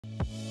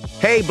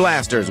Hey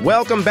Blasters,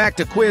 welcome back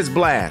to Quiz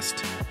Blast.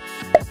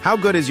 How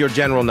good is your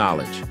general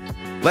knowledge?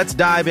 Let's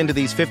dive into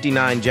these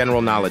 59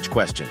 general knowledge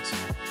questions.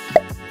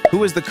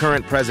 Who is the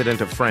current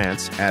president of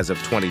France as of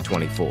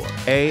 2024?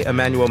 A.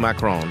 Emmanuel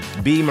Macron,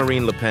 B.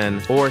 Marine Le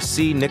Pen, or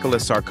C.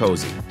 Nicolas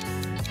Sarkozy?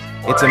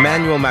 It's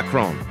Emmanuel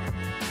Macron.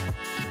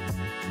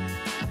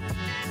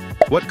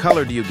 What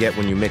color do you get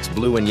when you mix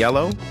blue and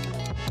yellow?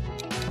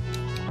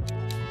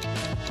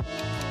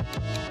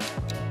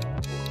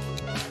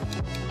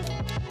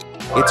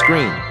 It's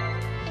green.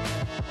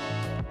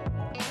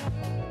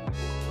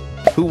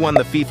 Who won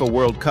the FIFA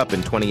World Cup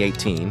in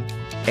 2018?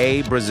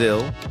 A.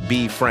 Brazil,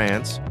 B.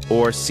 France,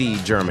 or C.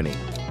 Germany?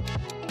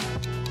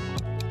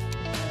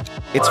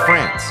 It's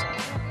France.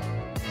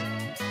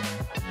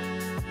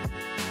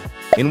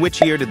 In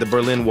which year did the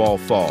Berlin Wall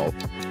fall?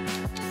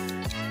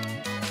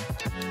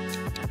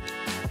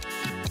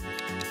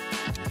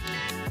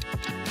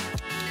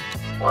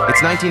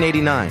 It's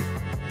 1989.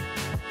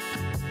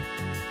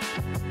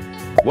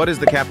 What is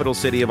the capital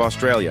city of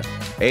Australia?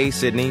 A.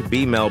 Sydney,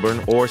 B.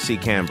 Melbourne, or C.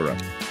 Canberra?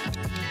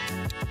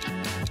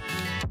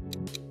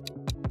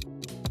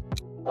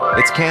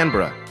 It's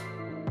Canberra.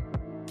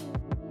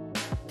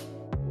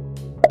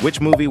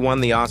 Which movie won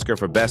the Oscar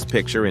for Best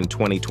Picture in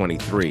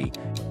 2023?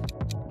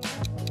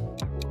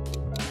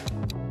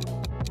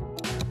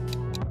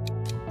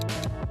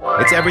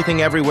 It's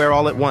Everything Everywhere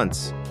All at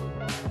Once.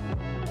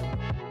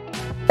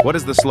 What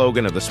is the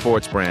slogan of the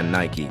sports brand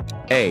Nike?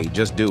 A.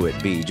 Just do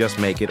it. B. Just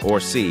make it. Or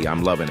C.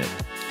 I'm loving it.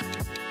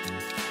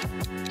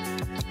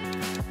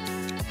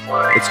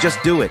 It's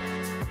Just do it.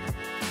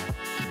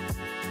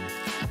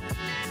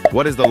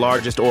 What is the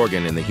largest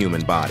organ in the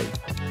human body?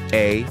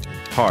 A.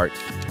 Heart,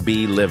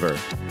 B. Liver,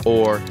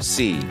 or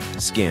C.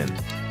 Skin?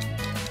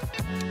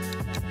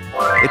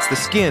 It's the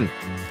skin.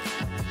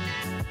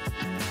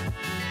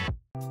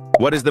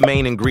 What is the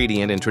main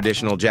ingredient in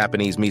traditional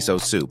Japanese miso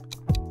soup?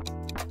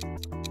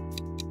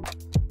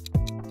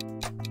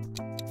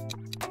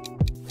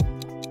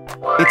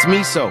 It's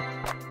miso.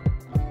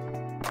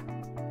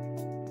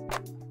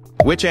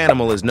 Which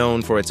animal is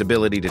known for its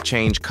ability to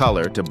change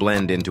color to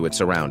blend into its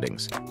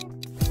surroundings?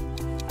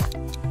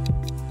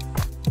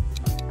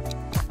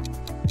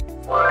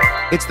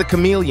 It's the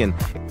chameleon.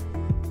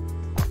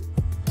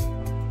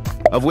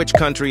 Of which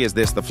country is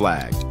this the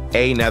flag?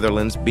 A.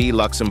 Netherlands, B.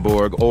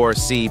 Luxembourg, or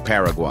C.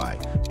 Paraguay?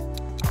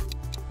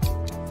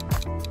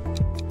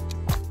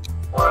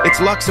 It's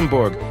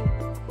Luxembourg.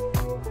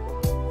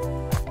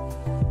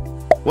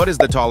 What is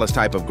the tallest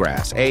type of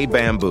grass? A.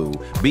 Bamboo,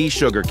 B.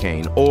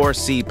 Sugarcane, or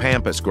C.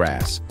 Pampas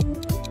grass?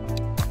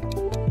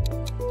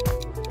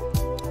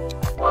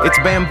 It's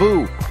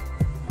bamboo.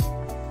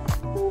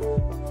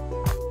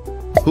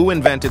 Who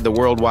invented the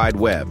World Wide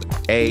Web?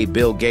 A.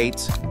 Bill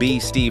Gates, B.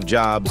 Steve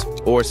Jobs,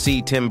 or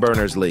C. Tim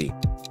Berners-Lee?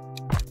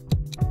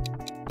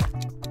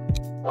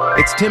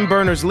 It's Tim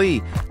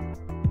Berners-Lee.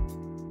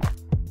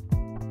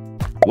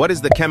 What is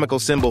the chemical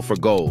symbol for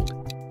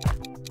gold?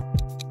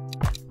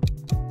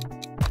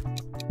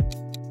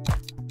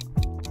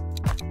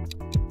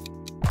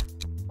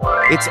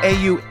 It's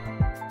AU.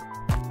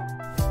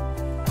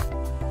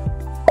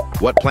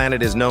 What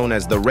planet is known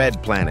as the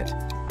red planet?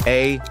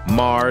 A.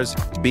 Mars,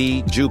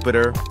 B.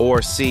 Jupiter,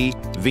 or C.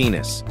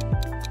 Venus?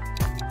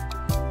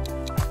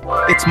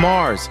 It's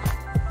Mars.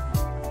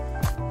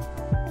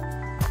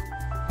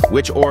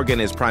 Which organ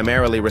is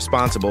primarily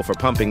responsible for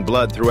pumping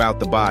blood throughout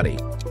the body?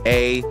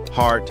 A.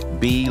 Heart,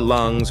 B.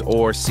 Lungs,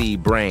 or C.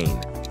 Brain?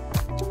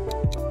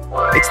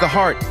 It's the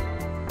heart.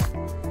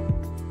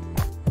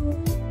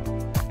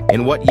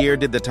 In what year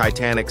did the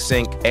Titanic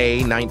sink? A.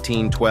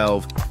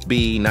 1912,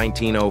 B.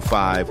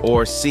 1905,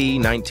 or C.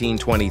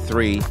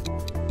 1923?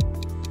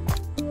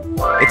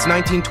 It's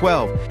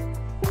 1912.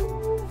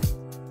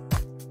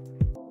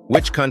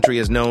 Which country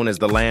is known as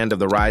the land of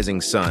the rising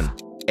sun?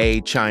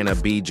 A. China,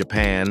 B.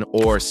 Japan,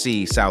 or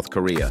C. South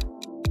Korea?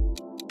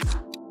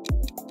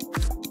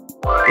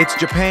 It's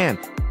Japan.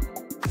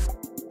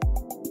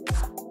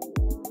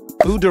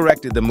 Who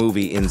directed the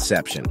movie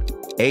Inception?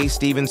 A.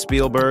 Steven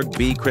Spielberg,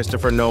 B.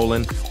 Christopher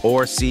Nolan,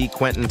 or C.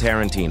 Quentin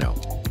Tarantino?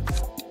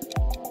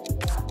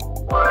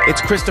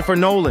 It's Christopher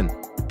Nolan.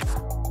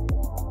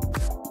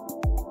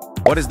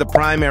 What is the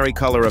primary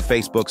color of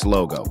Facebook's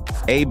logo?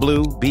 A.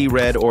 Blue, B.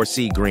 Red, or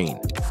C. Green?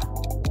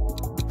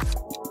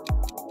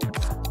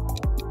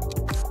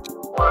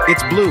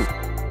 It's blue.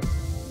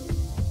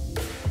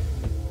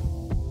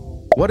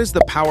 What is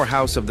the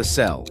powerhouse of the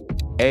cell?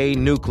 A.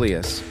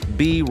 Nucleus,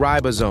 B.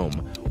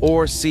 Ribosome,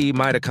 or C.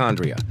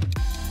 Mitochondria?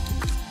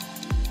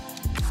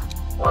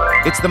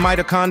 It's the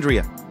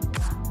mitochondria.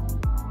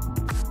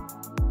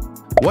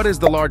 What is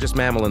the largest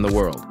mammal in the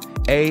world?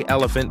 A.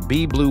 Elephant,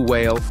 B. Blue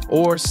whale,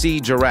 or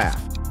C.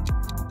 Giraffe?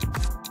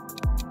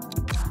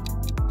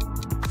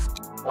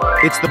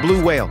 It's the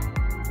blue whale.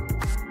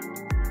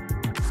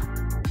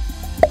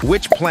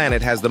 Which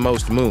planet has the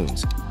most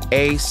moons?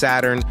 A.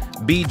 Saturn,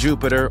 B.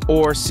 Jupiter,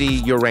 or C.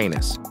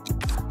 Uranus?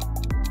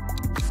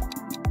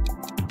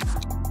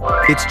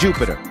 It's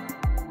Jupiter.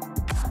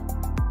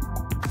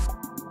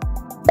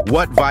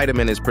 What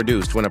vitamin is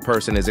produced when a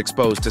person is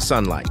exposed to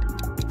sunlight?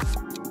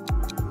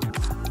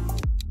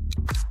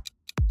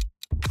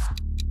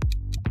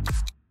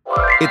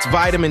 It's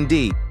vitamin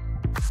D.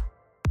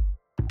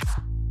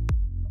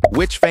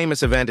 Which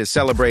famous event is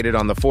celebrated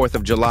on the 4th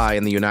of July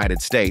in the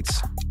United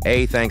States?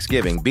 A.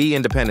 Thanksgiving, B.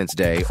 Independence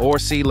Day, or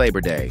C.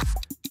 Labor Day?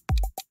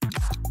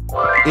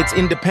 It's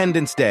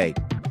Independence Day.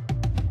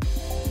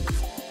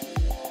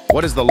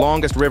 What is the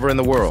longest river in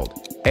the world?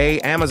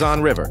 A.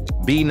 Amazon River,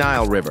 B.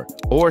 Nile River,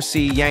 or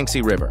C.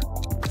 Yangtze River?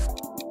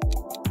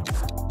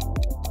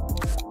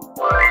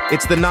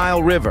 It's the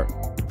Nile River.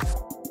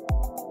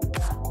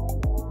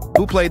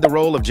 Who played the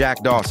role of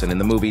Jack Dawson in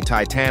the movie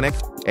Titanic?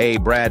 A.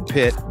 Brad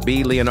Pitt,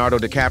 B. Leonardo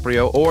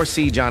DiCaprio, or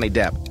C. Johnny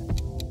Depp?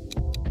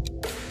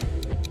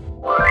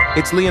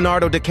 It's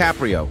Leonardo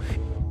DiCaprio.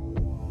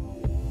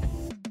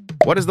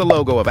 What is the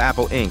logo of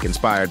Apple Inc.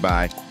 inspired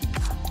by?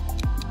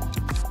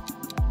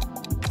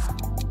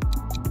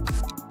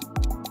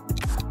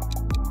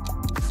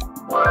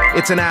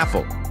 It's an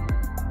apple.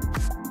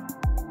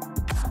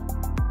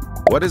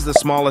 What is the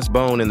smallest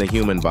bone in the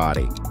human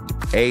body?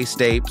 A.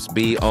 Stapes,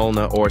 B.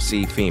 Ulna, or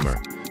C. Femur?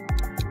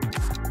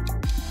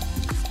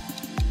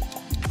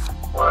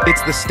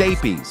 It's the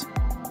stapes.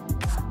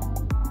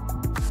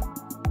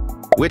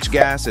 Which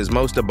gas is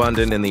most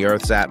abundant in the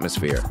Earth's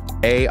atmosphere?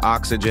 A.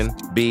 Oxygen,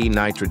 B.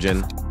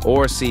 Nitrogen,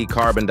 or C.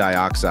 Carbon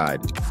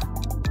dioxide?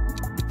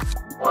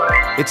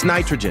 It's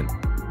nitrogen.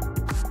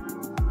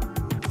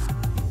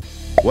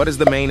 What is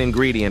the main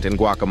ingredient in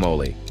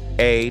guacamole?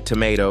 A.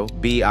 Tomato,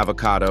 B.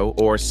 Avocado,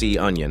 or C.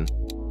 Onion?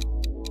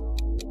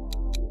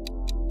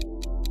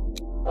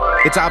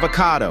 It's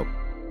avocado.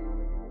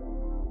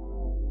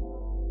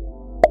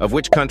 Of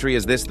which country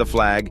is this the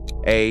flag?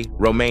 A.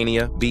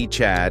 Romania, B.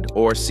 Chad,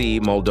 or C.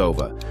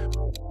 Moldova?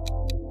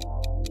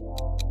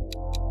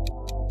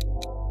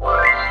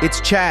 It's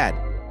Chad.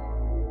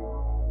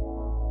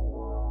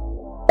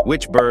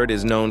 Which bird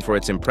is known for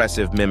its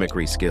impressive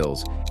mimicry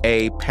skills?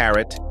 A.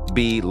 Parrot,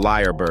 B.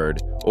 Lyrebird,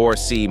 or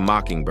C.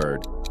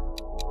 Mockingbird?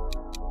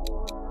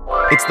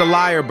 It's the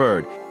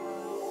lyrebird.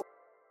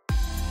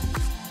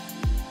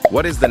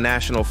 What is the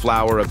national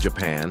flower of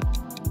Japan?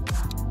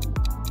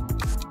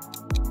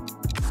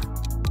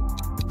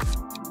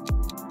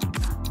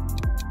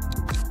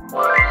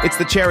 It's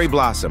the cherry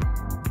blossom.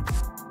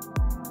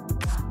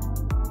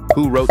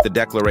 Who wrote the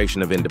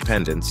Declaration of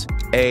Independence?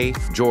 A.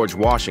 George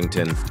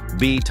Washington,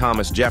 B.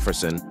 Thomas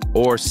Jefferson,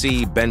 or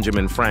C.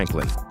 Benjamin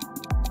Franklin?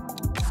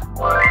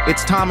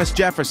 It's Thomas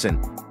Jefferson.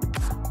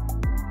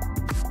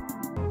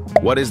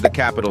 What is the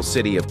capital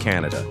city of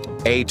Canada?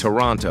 A.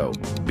 Toronto,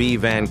 B.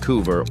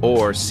 Vancouver,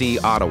 or C.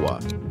 Ottawa?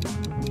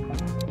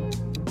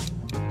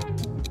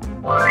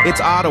 It's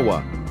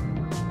Ottawa.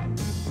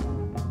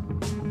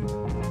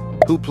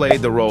 Who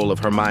played the role of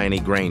Hermione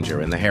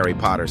Granger in the Harry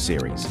Potter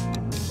series?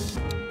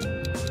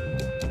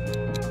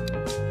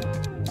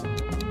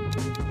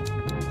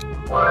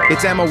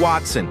 It's Emma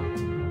Watson.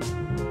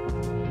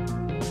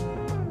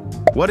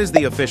 What is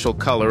the official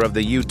color of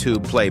the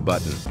YouTube play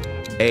button?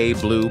 A.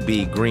 Blue,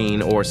 B.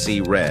 Green, or C.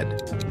 Red?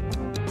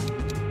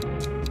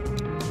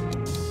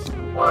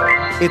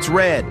 It's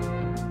red.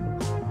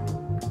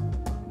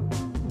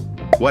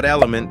 What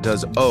element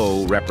does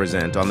O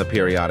represent on the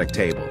periodic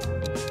table?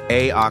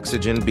 A.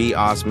 Oxygen, B.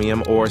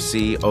 Osmium, or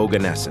C.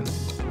 Oganesson?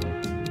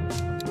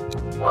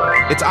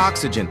 It's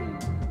oxygen.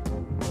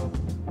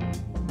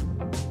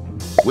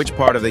 Which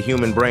part of the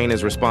human brain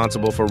is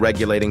responsible for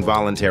regulating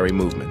voluntary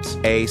movements?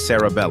 A.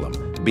 Cerebellum,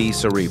 B.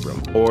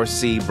 Cerebrum, or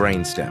C.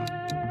 Brainstem?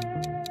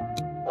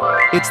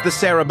 It's the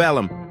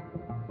cerebellum.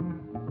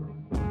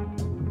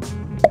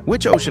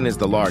 Which ocean is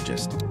the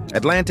largest?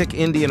 Atlantic,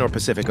 Indian, or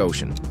Pacific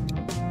Ocean?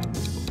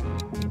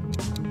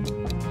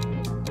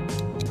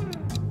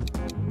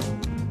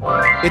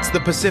 It's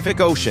the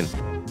Pacific Ocean.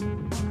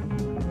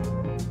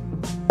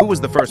 Who was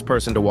the first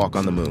person to walk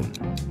on the moon?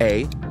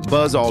 A.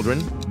 Buzz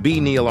Aldrin, B.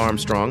 Neil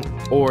Armstrong,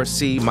 or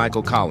C.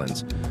 Michael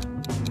Collins?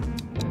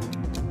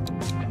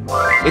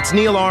 It's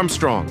Neil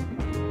Armstrong.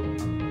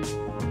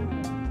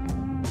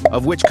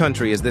 Of which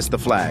country is this the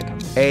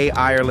flag? A.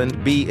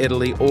 Ireland, B.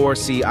 Italy, or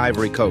C.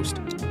 Ivory Coast?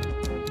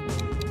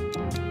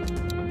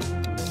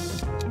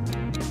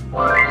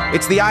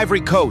 It's the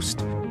Ivory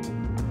Coast.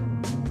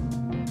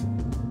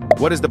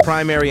 What is the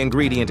primary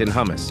ingredient in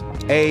hummus?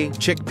 A.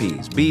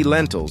 Chickpeas, B.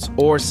 Lentils,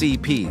 or C.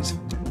 Peas?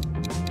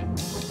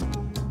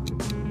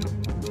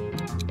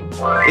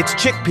 It's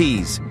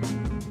chickpeas.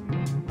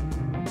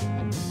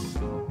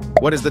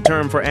 What is the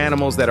term for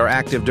animals that are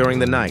active during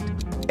the night?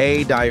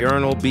 A.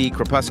 Diurnal, B.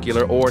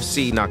 Crepuscular, or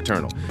C.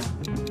 Nocturnal?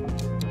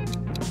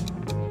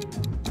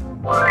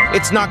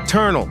 It's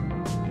nocturnal.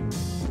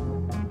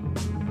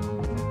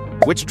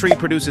 Which tree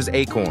produces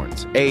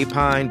acorns? A.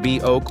 Pine, B.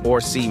 Oak,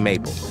 or C.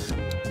 Maple?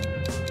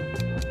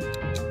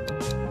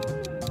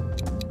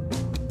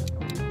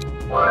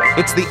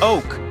 It's the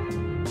oak.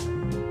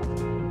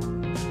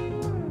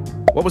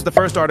 What was the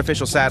first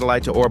artificial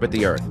satellite to orbit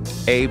the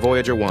Earth? A.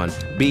 Voyager 1,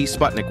 B.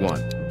 Sputnik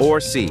 1, or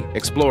C.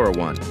 Explorer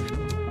 1?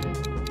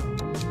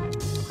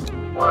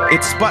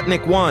 It's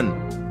Sputnik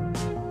 1.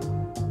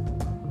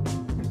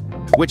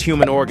 Which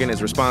human organ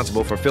is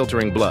responsible for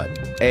filtering blood?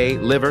 A.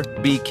 Liver,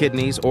 B.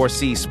 Kidneys, or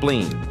C.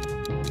 Spleen?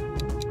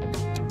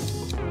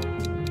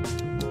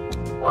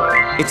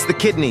 It's the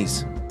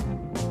kidneys.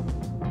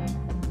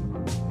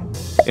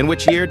 In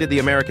which year did the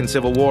American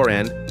Civil War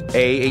end?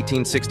 A.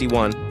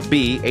 1861,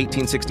 B.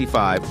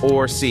 1865,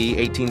 or C.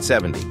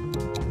 1870?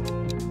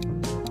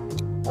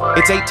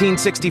 It's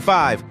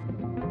 1865.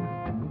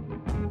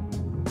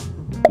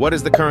 What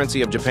is the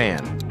currency of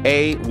Japan?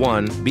 A.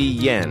 Won, B.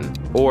 Yen,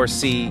 or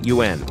C.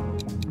 Yuan?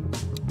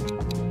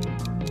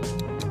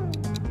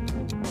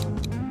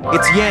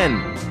 It's yen.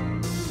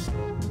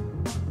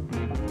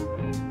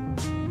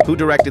 Who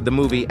directed the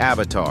movie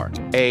Avatar?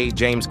 A.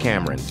 James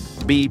Cameron,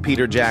 B.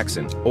 Peter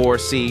Jackson, or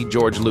C.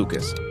 George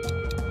Lucas?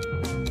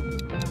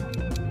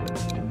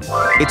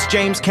 It's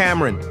James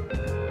Cameron.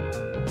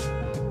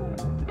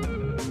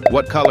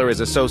 What color is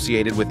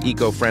associated with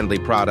eco-friendly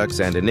products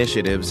and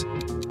initiatives?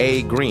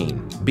 A.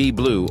 Green, B.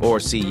 Blue, or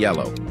C.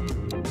 Yellow?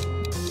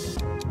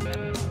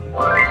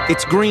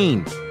 It's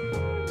green.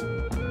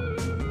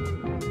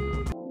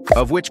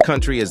 Of which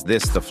country is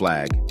this the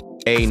flag?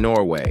 A.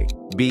 Norway,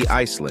 B.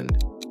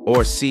 Iceland,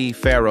 or C.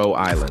 Faroe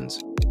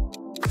Islands?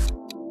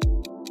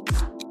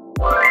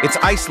 It's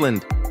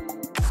Iceland.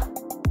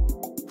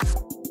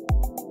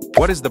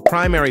 What is the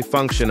primary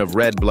function of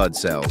red blood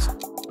cells?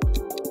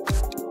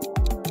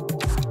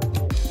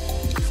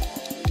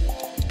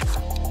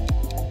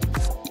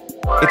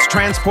 It's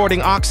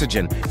transporting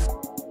oxygen.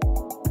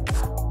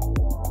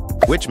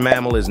 Which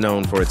mammal is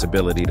known for its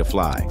ability to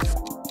fly?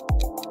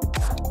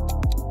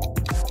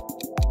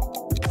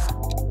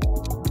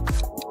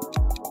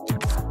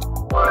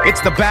 It's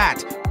the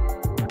bat.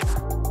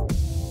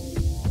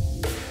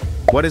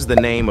 What is the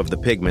name of the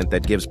pigment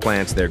that gives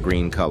plants their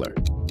green color?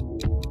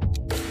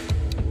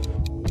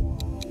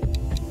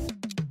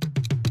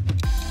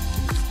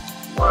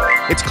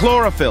 It's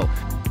chlorophyll.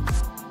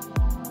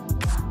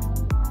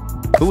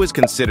 Who is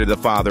considered the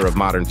father of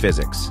modern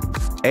physics?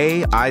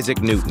 A.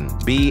 Isaac Newton,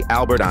 B.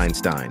 Albert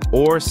Einstein,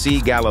 or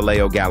C.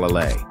 Galileo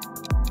Galilei?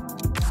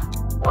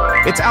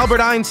 It's Albert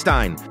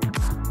Einstein.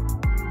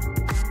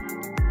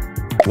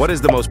 What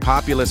is the most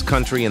populous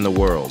country in the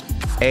world?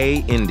 A.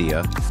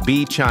 India,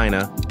 B.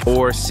 China,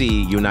 or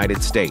C.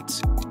 United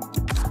States?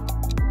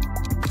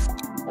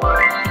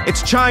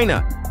 It's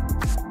China.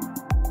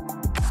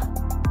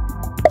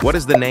 What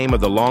is the name of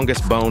the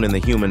longest bone in the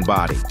human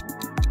body?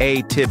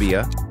 A.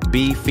 Tibia,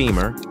 B.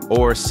 Femur,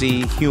 or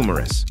C.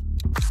 Humerus?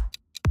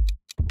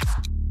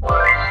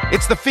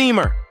 It's the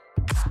femur.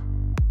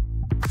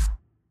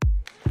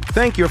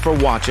 Thank you for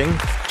watching.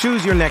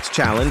 Choose your next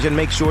challenge and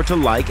make sure to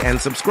like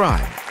and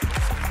subscribe.